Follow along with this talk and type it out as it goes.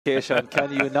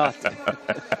Can you not?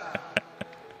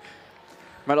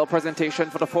 Medal presentation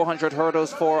for the 400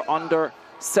 hurdles for under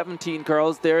 17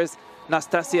 girls. There's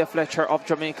Nastasia Fletcher of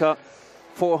Jamaica,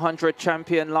 400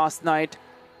 champion last night,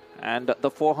 and the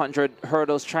 400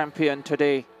 hurdles champion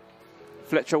today.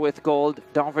 Fletcher with gold.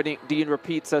 Dominique Dean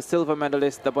repeats as silver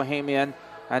medalist, the Bahamian,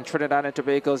 and Trinidad and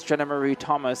Tobago's Jenna Marie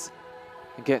Thomas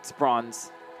gets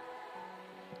bronze.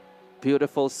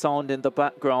 Beautiful sound in the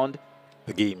background.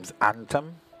 The game's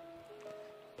anthem,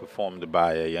 performed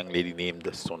by a young lady named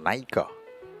Sonaika.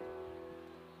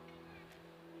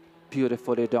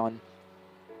 Beautifully done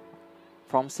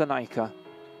from Sonaika.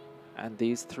 And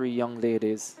these three young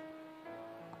ladies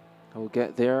will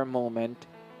get their moment.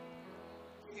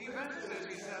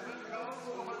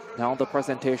 Now the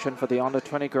presentation for the under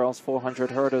 20 girls 400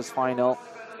 hurdles final.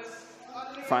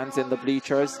 Fans in the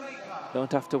bleachers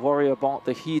don't have to worry about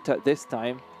the heat at this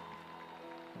time.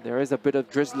 There is a bit of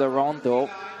drizzle around though.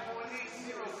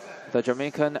 The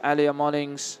Jamaican Alia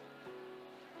Mullings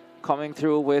coming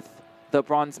through with the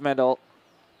bronze medal.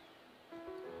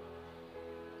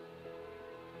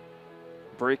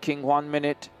 Breaking 1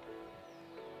 minute,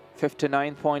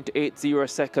 59.80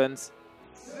 seconds.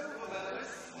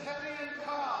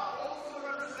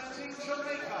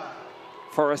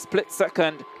 For a split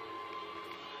second,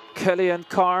 Kellyanne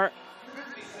Carr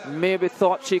maybe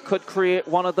thought she could create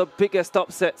one of the biggest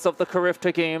upsets of the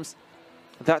CARIFTA Games.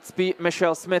 That's beat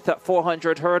Michelle Smith at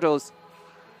 400 hurdles.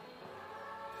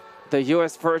 The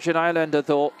US Virgin Islander,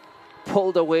 though,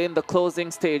 pulled away in the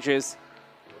closing stages,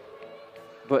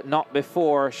 but not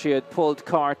before she had pulled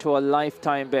Carr to a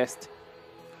lifetime best.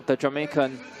 The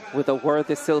Jamaican with a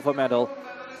worthy silver medal.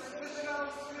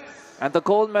 And the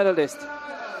gold medalist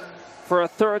for a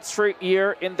third straight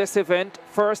year in this event,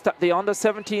 first at the under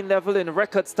 17 level in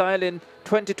record style in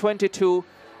 2022,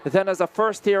 then as a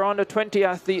first year under 20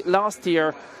 athlete last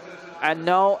year, and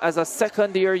now as a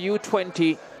second year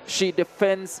U20, she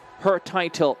defends her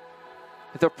title.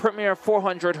 The premier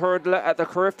 400 hurdler at the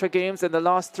CARIFTA Games in the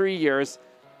last 3 years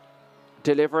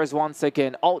delivers once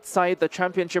again outside the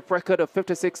championship record of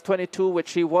 56.22, which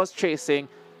she was chasing,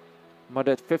 but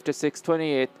at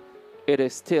 56.28, it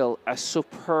is still a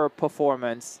superb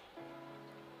performance.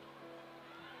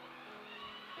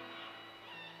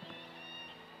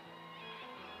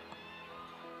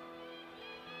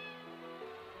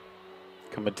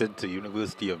 Committed to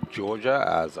University of Georgia,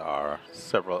 as are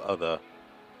several other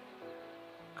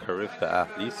CARIFTA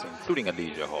athletes, including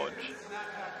Adija Hodge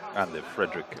and the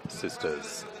Frederick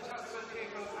sisters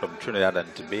from Trinidad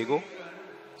and Tobago.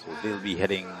 So they'll be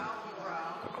heading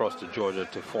across to Georgia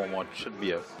to form what should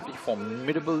be a pretty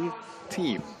formidable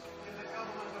team.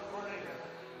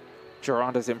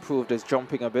 Gerard has improved his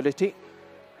jumping ability,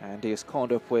 and he is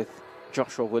caught up with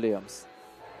Joshua Williams.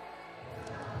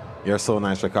 You're so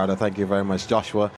nice, Ricardo. Thank you very much, Joshua.